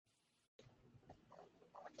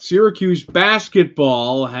Syracuse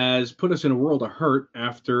basketball has put us in a world of hurt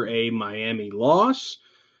after a Miami loss.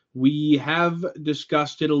 We have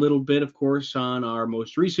discussed it a little bit, of course, on our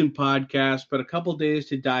most recent podcast, but a couple days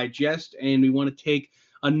to digest, and we want to take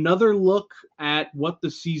another look at what the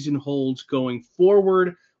season holds going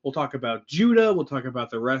forward. We'll talk about Judah. We'll talk about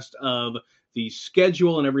the rest of the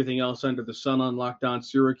schedule and everything else under the sun on Locked On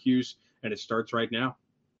Syracuse, and it starts right now.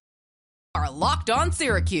 Are Locked On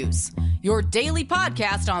Syracuse, your daily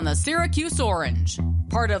podcast on the Syracuse Orange,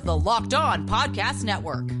 part of the Locked On Podcast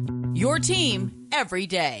Network. Your team every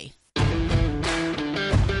day.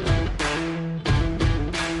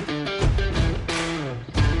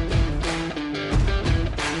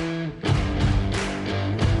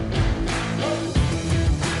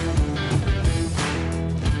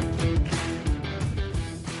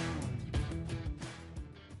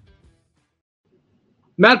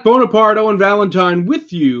 Matt Bonaparte, Owen Valentine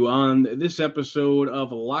with you on this episode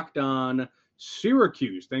of Locked On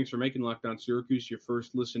Syracuse. Thanks for making Locked On Syracuse your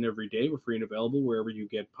first listen every day. We're free and available wherever you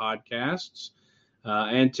get podcasts.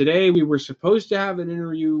 And today we were supposed to have an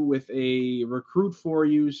interview with a recruit for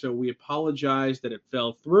you, so we apologize that it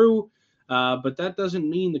fell through. But that doesn't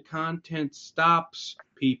mean the content stops,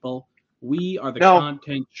 people. We are the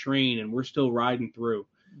content train, and we're still riding through.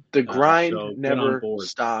 The grind never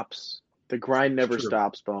stops. The grind never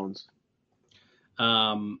stops, Bones.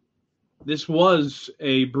 This was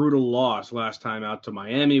a brutal loss last time out to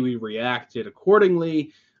Miami. We reacted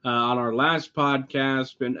accordingly on our last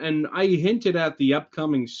podcast, and I hinted at the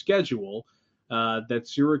upcoming schedule that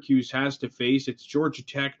Syracuse has to face. It's Georgia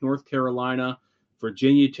Tech, North Carolina,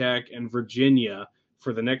 Virginia Tech, and Virginia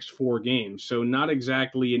for the next 4 games. So not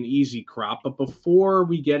exactly an easy crop. But before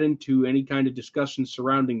we get into any kind of discussion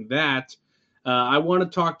surrounding that, I want to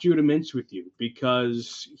talk Judah Mintz with you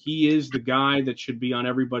because he is the guy that should be on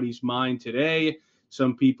everybody's mind today.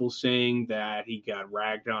 Some people saying that he got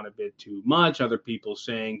ragged on a bit too much. Other people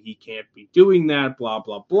saying he can't be doing that, blah,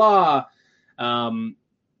 blah, blah.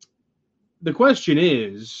 The question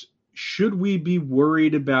is, should we be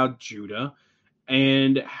worried about Judah?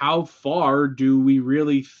 And how far do we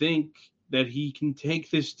really think that he can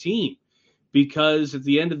take this team? Because at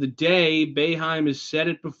the end of the day, Boeheim has said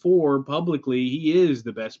it before publicly, he is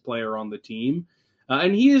the best player on the team.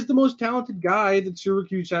 And he is the most talented guy that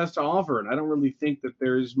Syracuse has to offer. And I don't really think that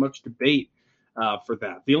there's much debate for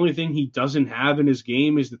that. The only thing he doesn't have in his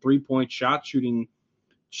game is the three-point shot, shooting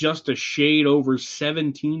just a shade over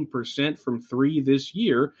 17% from 3 this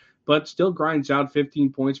year, but still grinds out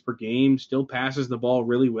 15 points per game, still passes the ball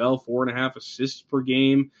really well, 4.5 assists per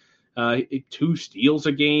game. 2 steals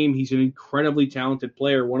a game. He's an incredibly talented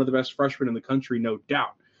player, one of the best freshmen in the country, no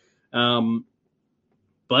doubt.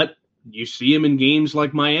 But you see him in games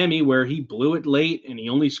like Miami where he blew it late and he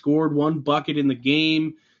only scored 1 bucket in the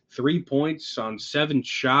game, 3 points on 7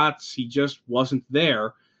 shots. He just wasn't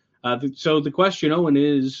there. So the question, Owen,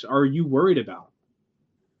 is, are you worried about him?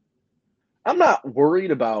 I'm not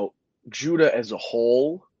worried about Judah as a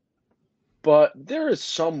whole, but there is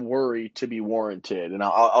some worry to be warranted. And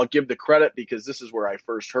I'll give the credit because this is where I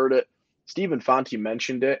first heard it. Stephen Fonte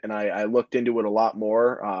mentioned it, and I looked into it a lot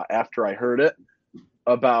more after I heard it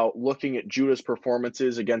about looking at Judah's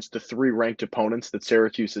performances against the 3 ranked opponents that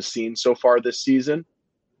Syracuse has seen so far this season.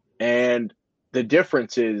 And the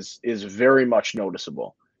difference is very much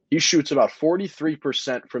noticeable. He shoots about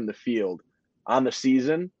 43% from the field on the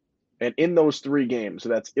season. And in those 3 games, so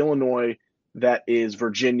that's Illinois, that is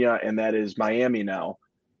Virginia, and that is Miami now,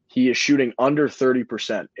 he is shooting under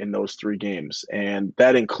 30% in those 3 games. And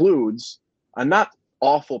that includes a not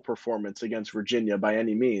awful performance against Virginia by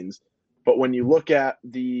any means. But when you look at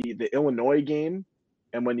the Illinois game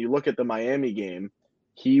and when you look at the Miami game,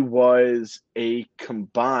 he was a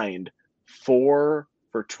combined 4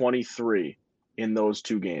 for 23 in those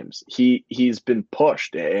 2 games. He's been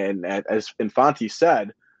pushed. And as Infante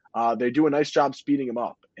said, they do a nice job speeding him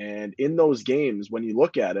up. And in those games, when you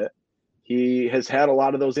look at it, he has had a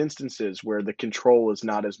lot of those instances where the control is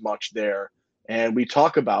not as much there. And we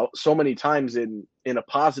talk about so many times in a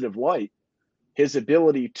positive light, his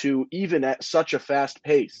ability to, even at such a fast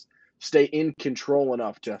pace, stay in control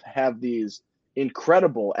enough to have these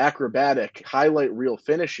incredible acrobatic highlight reel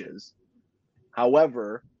finishes.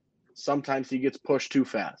 However, sometimes he gets pushed too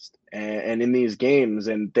fast. And in these games,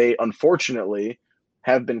 and they unfortunately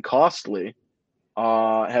have been costly,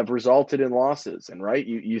 have resulted in losses. And right,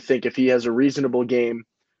 you think if he has a reasonable game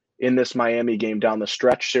in this Miami game down the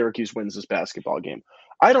stretch, Syracuse wins this basketball game.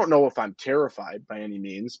 I don't know if I'm terrified by any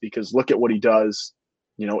means, because look at what he does,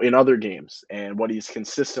 in other games and what he's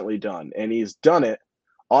consistently done. And he's done it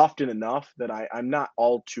often enough that I'm not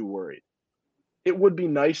all too worried. it would be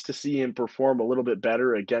nice to see him perform a little bit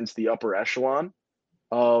better against the upper echelon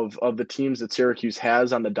of the teams that Syracuse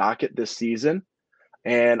has on the docket this season.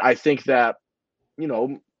 And I think that, you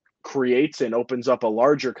know, creates and opens up a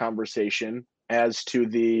larger conversation as to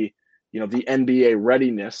the, you know, the NBA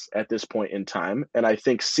readiness at this point in time. And I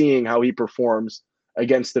think seeing how he performs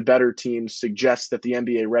against the better teams suggests that the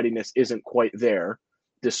NBA readiness isn't quite there,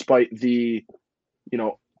 despite the, you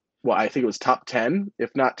know, well, I think it was top 10,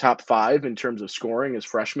 if not top 5 in terms of scoring as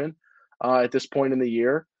freshman at this point in the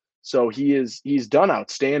year. So he's done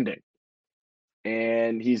outstanding,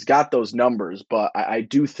 and he's got those numbers. But I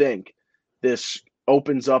do think this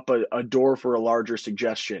opens up a door for a larger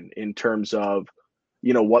suggestion in terms of,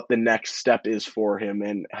 you know, what the next step is for him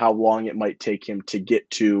and how long it might take him to get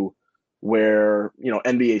to where, you know,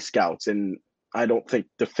 NBA scouts, and I don't think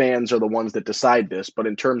the fans are the ones that decide this, but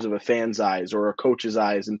in terms of a fan's eyes or a coach's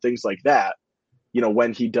eyes and things like that, you know,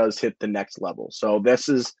 when he does hit the next level. So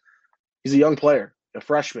he's a young player, a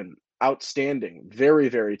freshman, outstanding, very,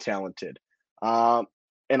 very talented. And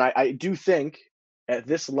I do think at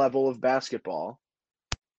this level of basketball,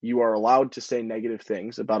 you are allowed to say negative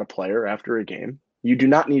things about a player after a game. You do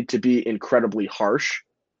not need to be incredibly harsh,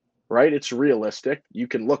 right? It's realistic. You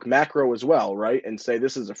can look macro as well, right? And say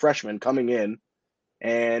this is a freshman coming in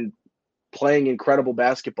and playing incredible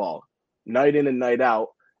basketball night in and night out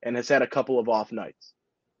and has had a couple of off nights,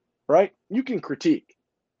 right? You can critique,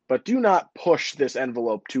 but do not push this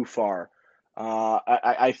envelope too far.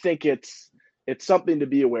 I think it's something to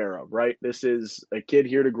be aware of, right? This is a kid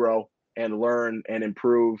here to grow and learn and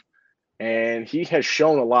improve, and he has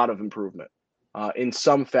shown a lot of improvement in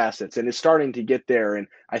some facets and is starting to get there. And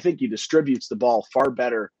I think he distributes the ball far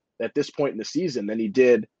better at this point in the season than he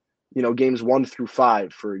did, you know, games 1 through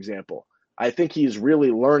 5, for example. I think he's really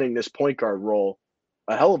learning this point guard role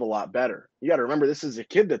a hell of a lot better. You got to remember, this is a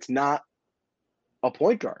kid that's not a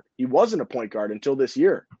point guard. He wasn't a point guard until this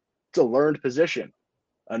year. It's a learned position,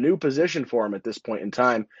 a new position for him at this point in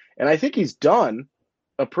time. And I think he's done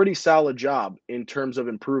a pretty solid job in terms of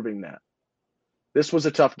improving that. This was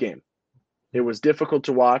a tough game. It was difficult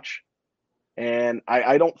to watch, and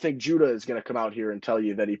I don't think Judah is going to come out here and tell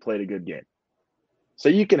you that he played a good game. So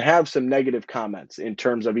you can have some negative comments in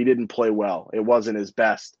terms of he didn't play well, it wasn't his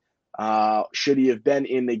best. Should he have been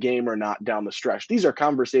in the game or not down the stretch? These are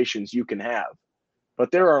conversations you can have,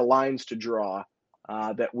 but there are lines to draw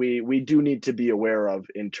that we do need to be aware of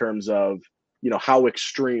in terms of, you know, how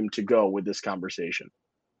extreme to go with this conversation.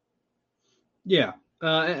 Yeah,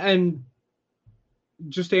 and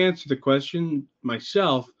just to answer the question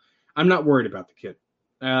myself, I'm not worried about the kid.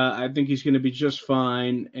 I think he's going to be just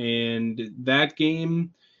fine. And that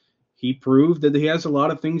game, he proved that he has a lot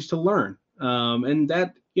of things to learn. And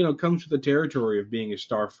that, you know, comes with the territory of being a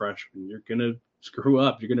star freshman. You're going to screw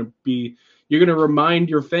up. You're going to remind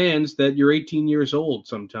your fans that you're 18 years old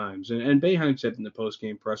sometimes. And Boeheim said in the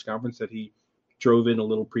post-game press conference that he drove in a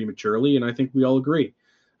little prematurely. And I think we all agree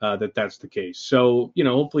that that's the case. So, you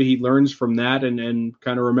know, hopefully he learns from that and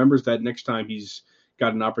kind of remembers that next time he's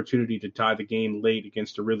got an opportunity to tie the game late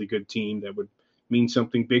against a really good team that would mean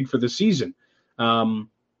something big for the season.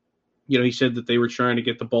 You know, he said that they were trying to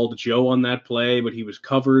get the ball to Joe on that play, but he was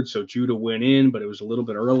covered, so Judah went in, but it was a little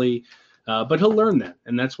bit early. But he'll learn that,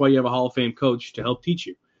 and that's why you have a Hall of Fame coach to help teach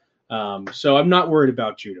you. So I'm not worried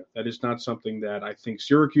about Judah. That is not something that I think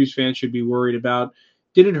Syracuse fans should be worried about.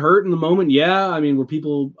 Did it hurt in the moment? Yeah. I mean, were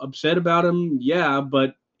people upset about him? Yeah,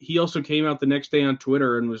 but he also came out the next day on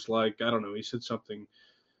Twitter and was like, I don't know, he said something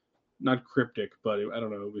not cryptic, but I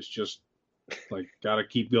don't know, it was just like, gotta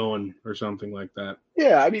keep going or something like that.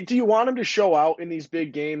 Yeah, I mean, do you want him to show out in these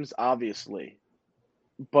big games? Obviously.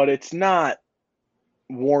 But it's not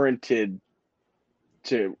warranted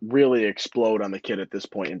to really explode on the kid at this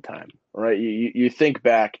point in time, right? You think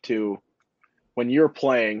back to when you're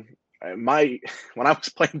playing, when I was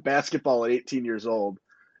playing basketball at 18 years old,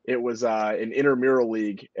 it was an intramural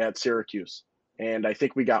league at Syracuse. And I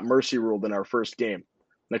think we got mercy ruled in our first game. And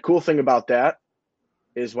the cool thing about that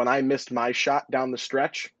is when I missed my shot down the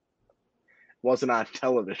stretch, it wasn't on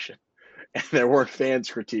television. And there weren't fans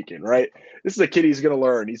critiquing, right? This is a kid, he's going to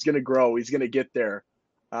learn. He's going to grow. He's going to get there.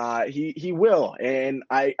 He will. And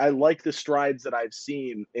I like the strides that I've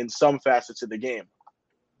seen in some facets of the game.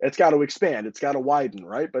 It's got to expand. It's got to widen,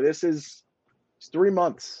 right? But this is 2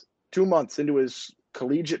 months into his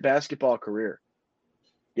collegiate basketball career.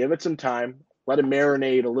 Give it some time. Let him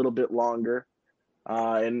marinate a little bit longer.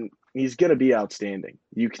 And he's going to be outstanding.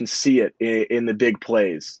 You can see it in the big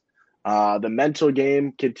plays. The mental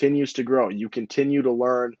game continues to grow. You continue to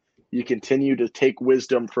learn. You continue to take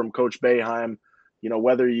wisdom from Coach Boeheim. You know,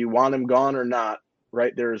 whether you want him gone or not,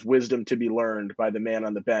 right? There is wisdom to be learned by the man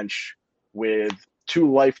on the bench with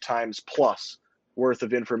 2 lifetimes plus worth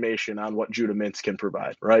of information on what Judah Mintz can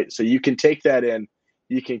provide, right? So you can take that in,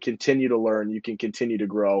 you can continue to learn, you can continue to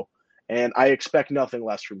grow. And I expect nothing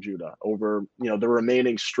less from Judah over, the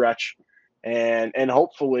remaining stretch and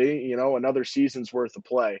hopefully, another season's worth of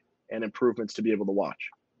play and improvements to be able to watch.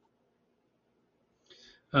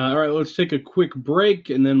 All right, let's take a quick break,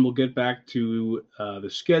 and then we'll get back to the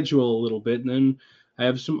schedule a little bit, and then I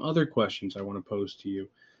have some other questions I want to pose to you.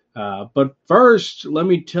 But first, let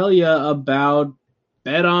me tell you about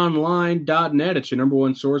BetOnline.net. It's your number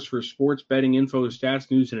one source for sports betting info, stats,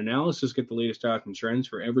 news, and analysis. Get the latest odds and trends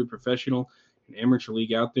for every professional and amateur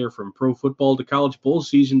league out there, from pro football to college bowl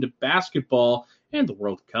season to basketball and the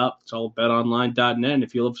World Cup. It's all BetOnline.net. And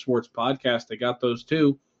if you love sports podcasts, they got those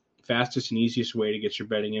too. Fastest and easiest way to get your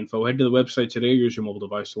betting info. Head to the website today. Use your mobile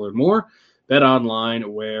device to learn more. Bet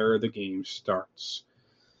online, where the game starts.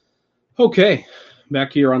 Okay,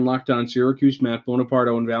 back here on Locked On Syracuse. Matt Bonaparte,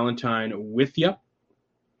 Owen Valentine with you.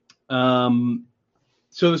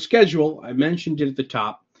 So the schedule, I mentioned it at the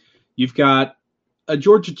top. You've got a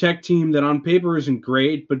Georgia Tech team that on paper isn't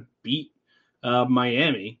great, but beat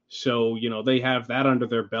Miami. So, they have that under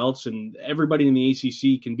their belts, and everybody in the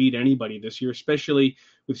ACC can beat anybody this year, especially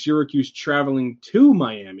with Syracuse traveling to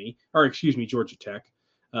Georgia Tech.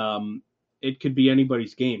 It could be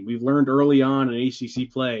anybody's game. We've learned early on in ACC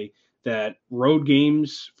play that road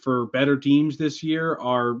games for better teams this year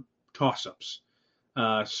are toss-ups.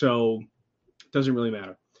 So it doesn't really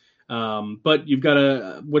matter. But you've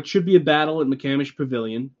got what should be a battle at McCamish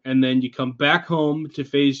Pavilion, and then you come back home to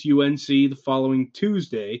face UNC the following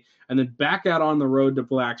Tuesday, and then back out on the road to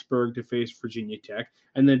Blacksburg to face Virginia Tech,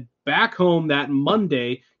 and then back home that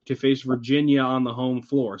Monday to face Virginia on the home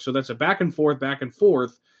floor. So that's a back and forth,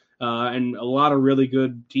 and a lot of really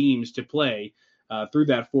good teams to play through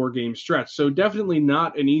that 4-game stretch. So definitely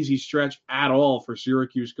not an easy stretch at all for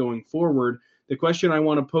Syracuse going forward. The question I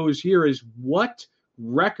want to pose here is, what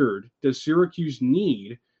record does Syracuse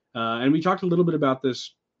need? And we talked a little bit about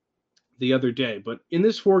this the other day, but in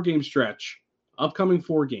this 4-game stretch, upcoming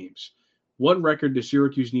 4 games, what record does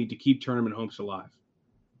Syracuse need to keep tournament hopes alive?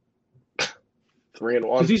 3-1.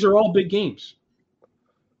 Because these are all big games.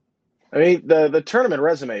 I mean, the tournament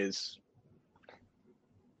resume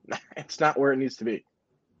it's not where it needs to be.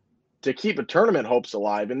 To keep a tournament hopes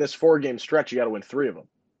alive in this 4-game stretch, you got to win 3 of them.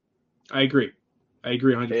 I agree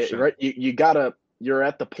 100%. Right? You're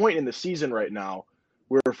at the point in the season right now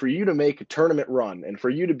where for you to make a tournament run and for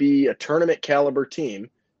you to be a tournament caliber team,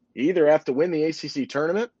 you either have to win the ACC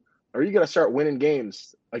tournament or you got to start winning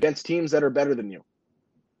games against teams that are better than you.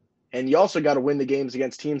 And you also got to win the games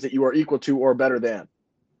against teams that you are equal to or better than.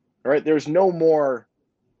 All right? There's no more,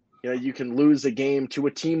 you can lose a game to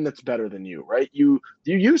a team that's better than you, right? You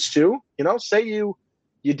used to, say you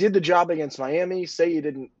did the job against Miami, say you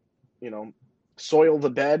didn't, soil the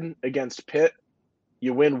bed against Pitt.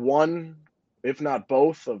 You win 1, if not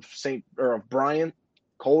both, of Bryant,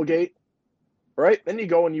 Colgate, right? Then you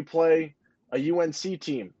go and you play a UNC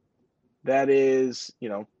team that is,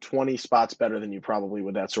 20 spots better than you probably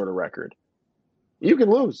with that sort of record. You can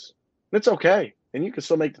lose. It's okay. And you can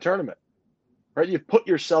still make the tournament, right? You've put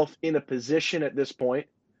yourself in a position at this point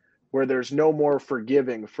where there's no more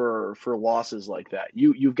forgiving for losses like that.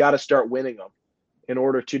 You've got to start winning them in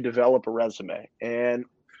order to develop a resume. And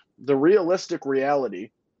the realistic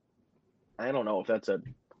reality, I don't know if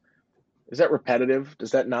is that repetitive?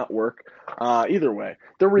 Does that not work? Either way,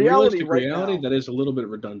 the reality now, that is a little bit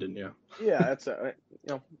redundant. Yeah. Yeah.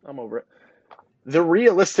 I'm over it. The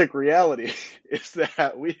realistic reality is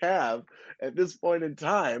that we have at this point in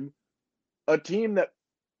time a team that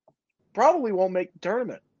probably won't make the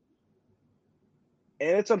tournament.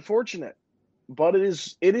 And it's unfortunate, but it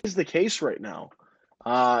is the case right now.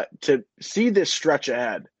 To see this stretch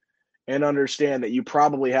ahead and understand that you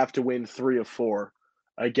probably have to win 3 of 4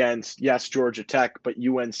 against, yes, Georgia Tech, but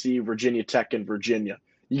UNC, Virginia Tech, and Virginia.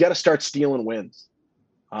 You got to start stealing wins.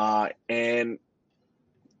 And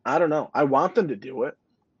I don't know. I want them to do it,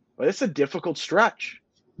 but it's a difficult stretch.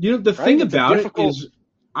 The thing about it is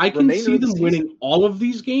I can see them winning all of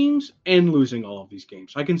these games and losing all of these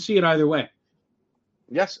games. I can see it either way.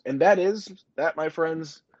 Yes, and that, my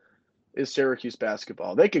friends, is Syracuse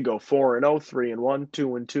basketball. They could go 4-0, 3-1,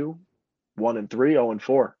 2-2, 1-3,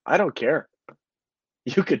 0-4. I don't care.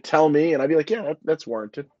 You could tell me, and I'd be like, yeah, that's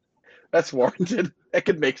warranted. That's warranted. That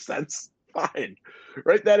could make sense. Fine,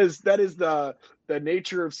 right? That is the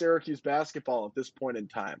nature of Syracuse basketball at this point in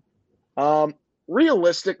time.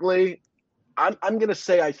 Realistically, I'm going to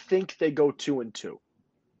say I think they go 2-2.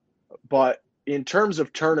 But in terms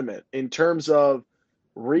of tournament, in terms of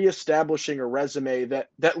reestablishing a resume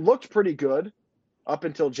that looked pretty good up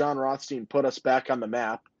until John Rothstein put us back on the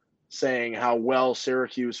map, saying how well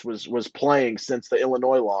Syracuse was playing since the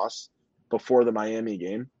Illinois loss before the Miami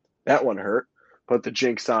game. That one hurt. Put the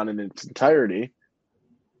jinx on in its entirety.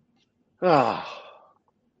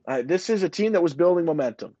 This is a team that was building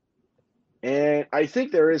momentum. And I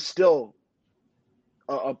think there is still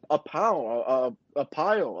a pile,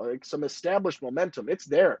 like some established momentum. It's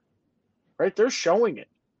there, right? They're showing it.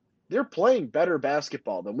 They're playing better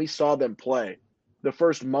basketball than we saw them play the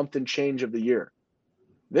first month and change of the year.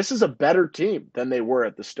 This is a better team than they were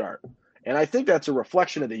at the start. And I think that's a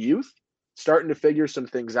reflection of the youth starting to figure some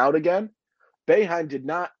things out again. Boeheim did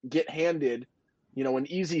not get handed, an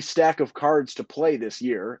easy stack of cards to play this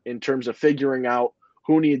year in terms of figuring out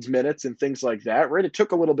who needs minutes and things like that, right? It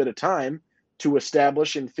took a little bit of time to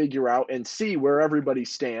establish and figure out and see where everybody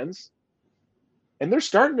stands. And they're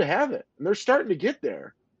starting to have it, and they're starting to get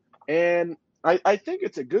there. And I think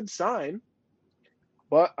it's a good sign,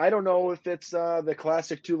 but I don't know if it's the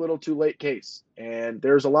classic too little, too late case. And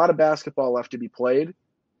there's a lot of basketball left to be played,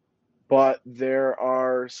 but there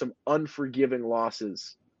are some unforgiving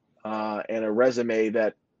losses and a resume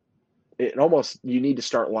that you need to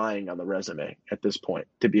start lying on the resume at this point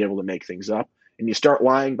to be able to make things up. And you start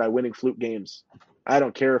lying by winning fluke games. I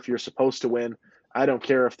don't care if you're supposed to win. I don't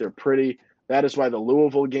care if they're pretty. That is why the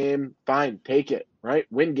Louisville game, fine, take it, right?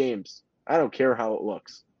 Win games. I don't care how it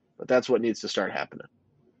looks, but that's what needs to start happening.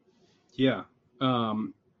 Yeah.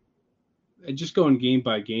 Just going game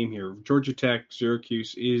by game here, Georgia Tech,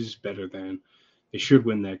 Syracuse is better than. They should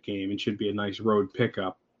win that game. It should be a nice road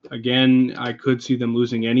pickup. Again, I could see them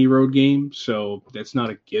losing any road game, so that's not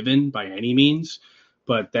a given by any means,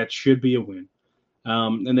 but that should be a win.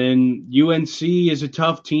 And then UNC is a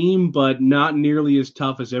tough team, but not nearly as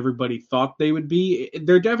tough as everybody thought they would be.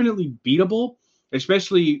 They're definitely beatable,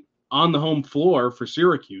 especially on the home floor for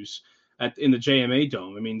Syracuse in the JMA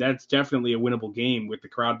Dome. I mean, that's definitely a winnable game with the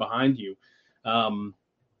crowd behind you. And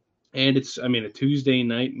it's, a Tuesday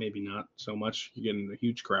night, maybe not so much. You're getting a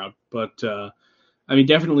huge crowd, but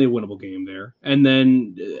definitely a winnable game there. And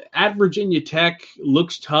then at Virginia Tech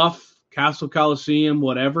looks tough, Castle Coliseum,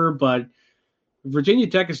 whatever, but Virginia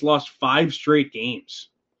Tech has lost 5 straight games,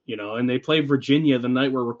 and they play Virginia the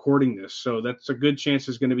night we're recording this. So that's a good chance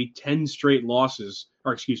there's going to be 6 straight losses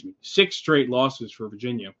for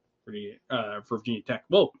Virginia, for Virginia Tech.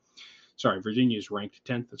 Whoa, sorry, Virginia is ranked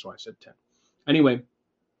 10th. That's why I said 10. Anyway,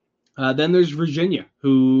 then there's Virginia,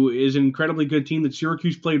 who is an incredibly good team that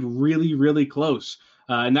Syracuse played really, really close,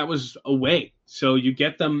 and that was away. So you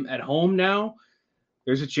get them at home now.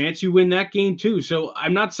 There's a chance you win that game too. So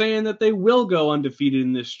I'm not saying that they will go undefeated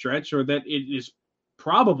in this stretch or that it is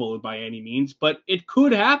probable by any means, but it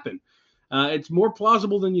could happen. It's more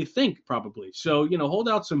plausible than you think, probably. So, hold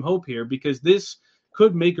out some hope here because this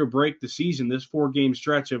could make or break the season, this 4-game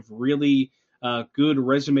stretch of really good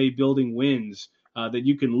resume-building wins that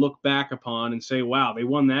you can look back upon and say, wow, they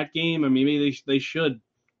won that game. Maybe they should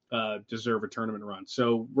deserve a tournament run.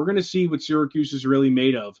 So we're going to see what Syracuse is really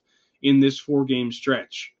made of in this 4-game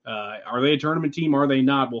stretch. Are they a tournament team? Are they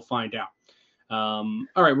not? We'll find out. All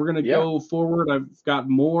right, we're going to go forward. I've got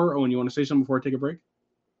more. Owen, you want to say something before I take a break?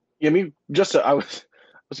 Yeah, I was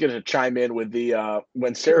going to chime in with the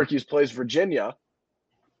when Syracuse plays Virginia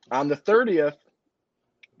on the 30th,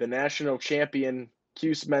 the national champion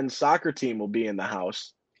Cuse men's soccer team will be in the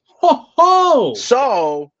house. Ho!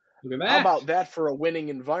 So look at that. How about that for a winning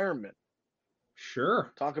environment?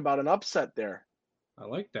 Sure. Talk about an upset there. I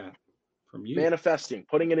like that from you. Manifesting,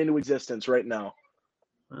 putting it into existence right now.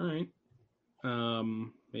 All right.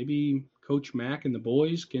 Maybe Coach Mack and the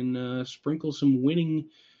boys can sprinkle some winning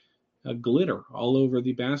glitter all over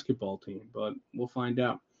the basketball team, but we'll find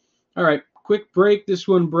out. All right, quick break. This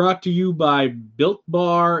one brought to you by Built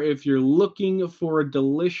Bar. If you're looking for a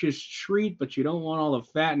delicious treat, but you don't want all the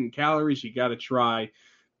fat and calories, you got to try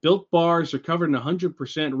Built Bars. Are covered in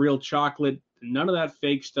 100% real chocolate. None of that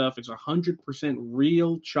fake stuff. It's 100%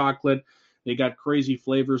 real chocolate. They got crazy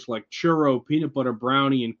flavors like churro, peanut butter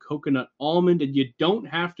brownie, and coconut almond. And you don't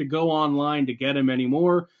have to go online to get them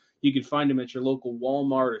anymore. You can find them at your local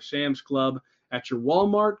Walmart or Sam's Club. At your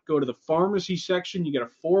Walmart, go to the pharmacy section. You get a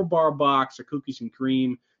 4-bar box of cookies and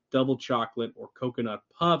cream, double chocolate, or coconut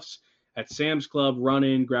puffs. At Sam's Club, run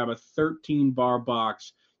in, grab a 13-bar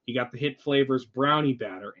box. You got the hit flavors, brownie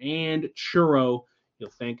batter, and churro. You'll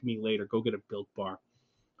thank me later. Go get a Built Bar.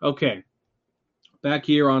 Okay. Back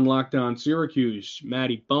here on Locked On Syracuse,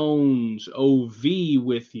 Matty Bones, OV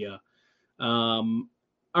with you. All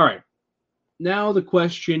right. Now the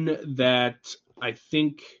question that I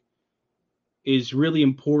think is really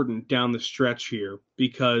important down the stretch here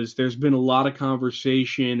because there's been a lot of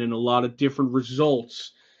conversation and a lot of different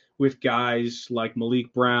results with guys like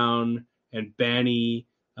Malik Brown and Benny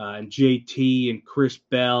and JT and Chris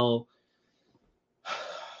Bell.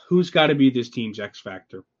 Who's got to be this team's X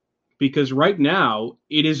factor? Because right now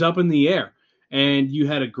it is up in the air. And you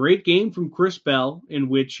had a great game from Chris Bell in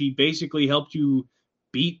which he basically helped you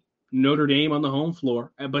beat Notre Dame on the home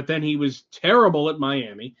floor, but then he was terrible at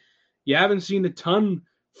Miami. You haven't seen a ton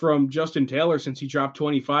from Justin Taylor since he dropped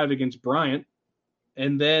 25 against Bryant.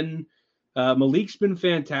 And then Malik's been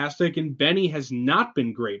fantastic, and Benny has not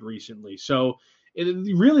been great recently. So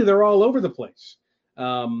really, they're all over the place.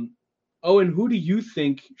 And who do you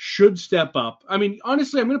think should step up? I mean,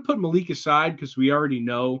 honestly, I'm going to put Malik aside because we already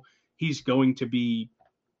know he's going to be,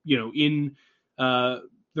 in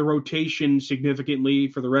the rotation significantly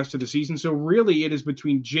for the rest of the season. So really, it is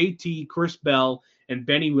between JT, Chris Bell, and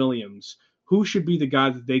Benny Williams. Who should be the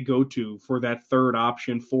guy that they go to for that third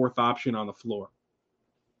option, fourth option on the floor?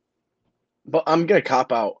 But I'm going to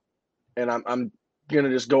cop out, and I'm going to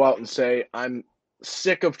just go out and say I'm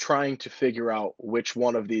sick of trying to figure out which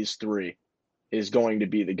one of these three is going to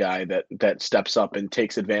be the guy that steps up and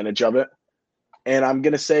takes advantage of it. And I'm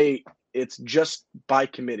going to say it's just by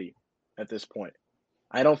committee at this point.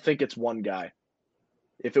 I don't think it's one guy.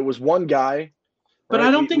 If it was one guy, but right,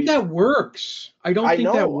 I don't think that works. I don't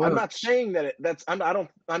think that works. I'm not saying that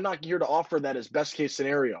I'm not here to offer that as best case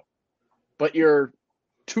scenario. But you're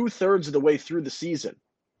 2/3 of the way through the season,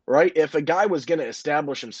 right? If a guy was going to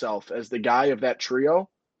establish himself as the guy of that trio,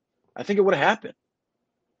 I think it would have happened.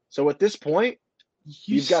 So at this point,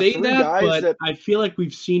 you've got three guys but I feel like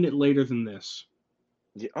we've seen it later than this.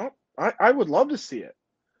 Yeah, I would love to see it.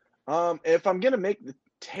 If I'm going to make the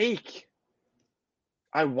take,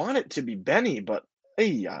 I want it to be Benny, but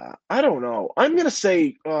hey, I don't know. I'm going to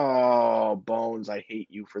say, Bones, I hate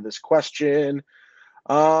you for this question.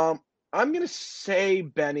 I'm going to say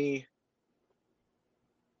Benny.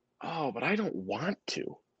 Oh, but I don't want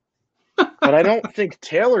to. But I don't think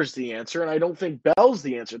Taylor's the answer, and I don't think Bell's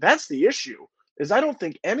the answer. That's the issue, is I don't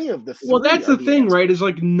think any of the three. Well, that's the thing, right? Is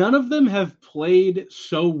like none of them have played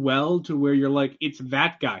so well to where you're like, it's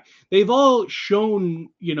that guy. They've all shown,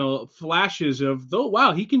 flashes of,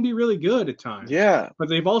 wow, he can be really good at times. Yeah. But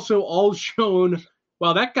they've also all shown,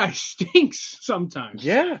 wow, that guy stinks sometimes.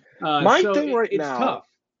 Yeah. My thing right now. It's tough.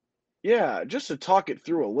 Yeah, just to talk it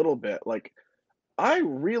through a little bit, like, I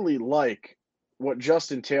really like what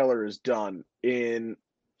Justin Taylor has done in,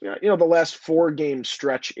 the last 4-game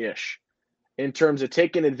stretch-ish in terms of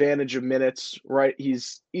taking advantage of minutes, right?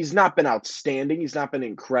 He's not been outstanding. He's not been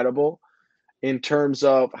incredible in terms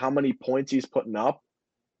of how many points he's putting up.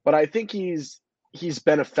 But I think he's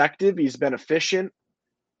been effective. He's been efficient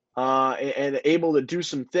and able to do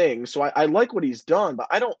some things. So I like what he's done, but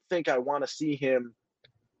I don't think I want to see him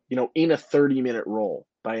in a 30-minute role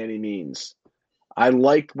by any means. I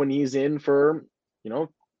like when he's in for,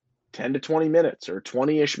 10 to 20 minutes or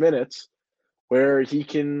 20-ish minutes where he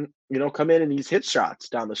can, come in and he's hit shots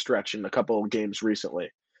down the stretch in a couple of games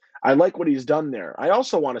recently. I like what he's done there. I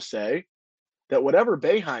also want to say that whatever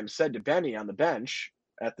Boeheim said to Benny on the bench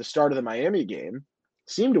at the start of the Miami game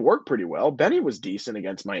seemed to work pretty well. Benny was decent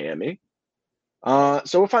against Miami.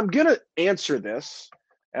 So if I'm going to answer this,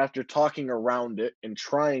 after talking around it and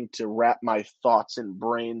trying to wrap my thoughts and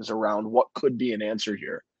brains around what could be an answer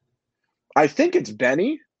here, I think it's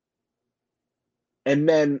Benny. And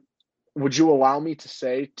then would you allow me to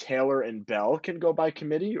say Taylor and Bell can go by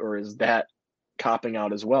committee, or is that copping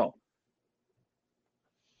out as well?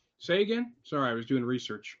 Say again? Sorry, I was doing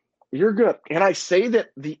research. You're good. And I say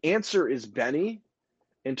that the answer is Benny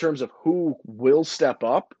in terms of who will step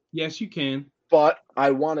up? Yes, you can. But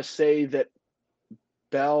I want to say that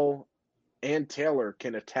Bell and Taylor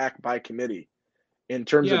can attack by committee in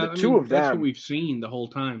terms of the two of them. That's what we've seen the whole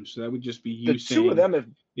time. So that would just be you saying the two of them have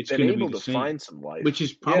been able to find some life. Which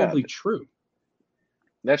is probably true.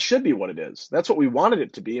 That should be what it is. That's what we wanted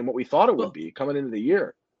it to be and what we thought it would be coming into the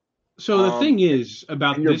year. So the thing is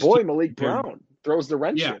about and your boy Malik Brown throws the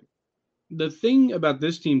wrench in. The thing about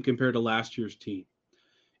this team compared to last year's team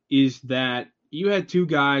is that you had two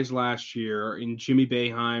guys last year in Jimmy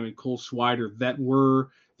Boeheim and Cole Swider that were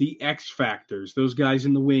the X factors, those guys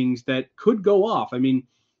in the wings that could go off. I mean,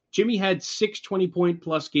 Jimmy had 6 20-point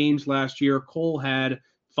plus games last year. Cole had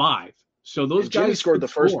 5. So those guys Jimmy scored the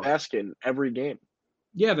first basket in every game.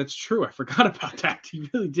 Yeah, that's true. I forgot about that. He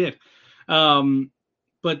really did.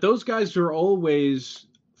 But those guys are always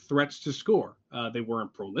threats to score. They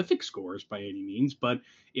weren't prolific scorers by any means, but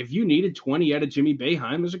if you needed 20 out of Jimmy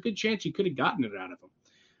Boeheim, there's a good chance you could have gotten it out of him.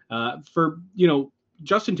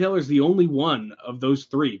 Justin Taylor is the only one of those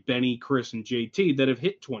three, Benny, Chris, and JT, that have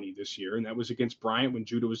hit 20 this year, and that was against Bryant when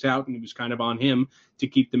Judah was out, and it was kind of on him to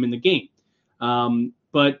keep them in the game.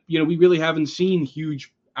 But, we really haven't seen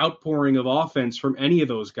huge outpouring of offense from any of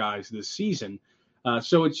those guys this season.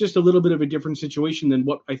 So it's just a little bit of a different situation than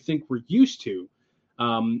what I think we're used to.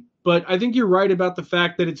 But I think you're right about the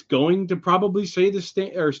fact that it's going to probably stay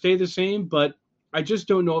the same, but I just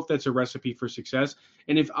don't know if that's a recipe for success.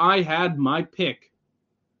 And if I had my pick,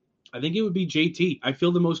 I think it would be JT. I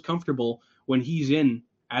feel the most comfortable when he's in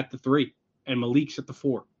at the 3 and Malik's at the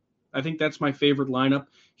 4. I think that's my favorite lineup.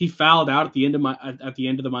 He fouled out at the end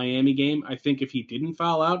of the Miami game. I think if he didn't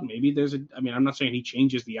foul out, maybe I'm not saying he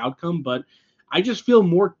changes the outcome, but I just feel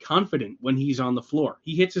more confident when he's on the floor.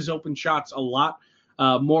 He hits his open shots a lot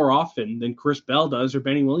more often than Chris Bell does or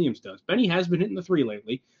Benny Williams does. Benny has been hitting the 3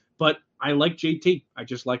 lately, but I like JT. I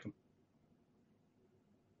just like him.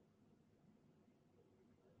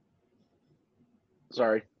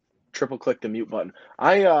 Sorry, triple click the mute button.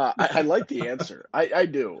 I like the answer. I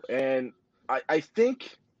do. And I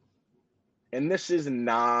think, and this is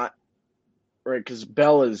not right, because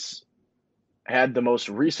Bell has had the most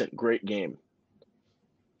recent great game.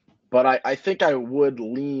 But I think I would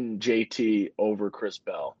lean JT over Chris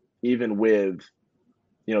Bell, even with,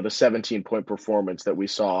 the 17-point performance that we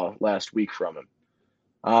saw last week from him.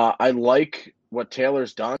 I like what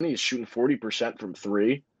Taylor's done. He's shooting 40% from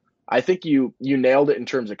 3. I think you nailed it in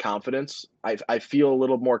terms of confidence. I feel a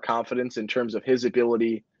little more confidence in terms of his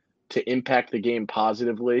ability to impact the game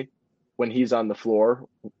positively when he's on the floor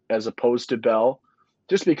as opposed to Bell,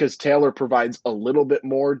 just because Taylor provides a little bit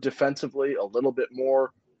more defensively, a little bit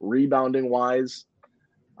more rebounding wise.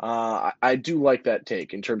 I do like that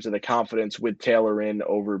take in terms of the confidence with Taylor in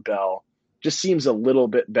over Bell. Just seems a little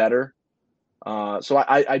bit better. So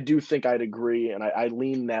I do think I'd agree, and I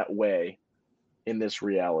lean that way in this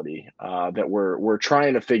reality that we're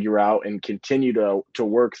trying to figure out and continue to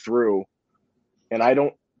work through. And I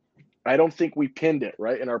don't think we pinned it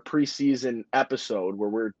right in our preseason episode where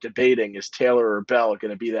we're debating, is Taylor or Bell going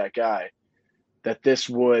to be that guy, that this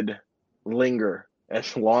would linger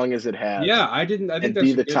as long as it has. Yeah, I think and that's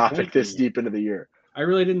be a the good topic point this deep into the year. I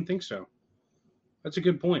really didn't think so. That's a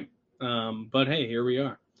good point. But hey, here we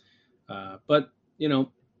are. But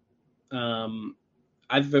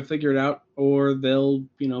either they'll figure it out or they'll,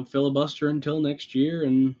 filibuster until next year,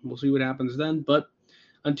 and we'll see what happens then. But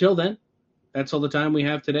until then, that's all the time we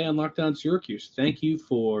have today on Locked On Syracuse. Thank you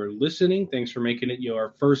for listening. Thanks for making it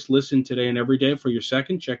your first listen today and every day. For your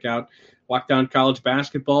second, check out Locked On College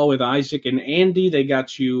Basketball with Isaac and Andy. They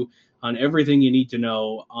got you on everything you need to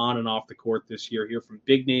know on and off the court this year. Hear from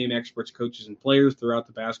big-name experts, coaches, and players throughout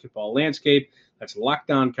the basketball landscape. That's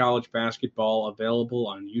Locked On College Basketball, available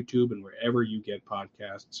on YouTube and wherever you get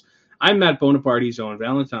podcasts. I'm Matt Bonaparte, Owen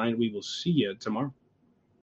Valentine. We will see you tomorrow.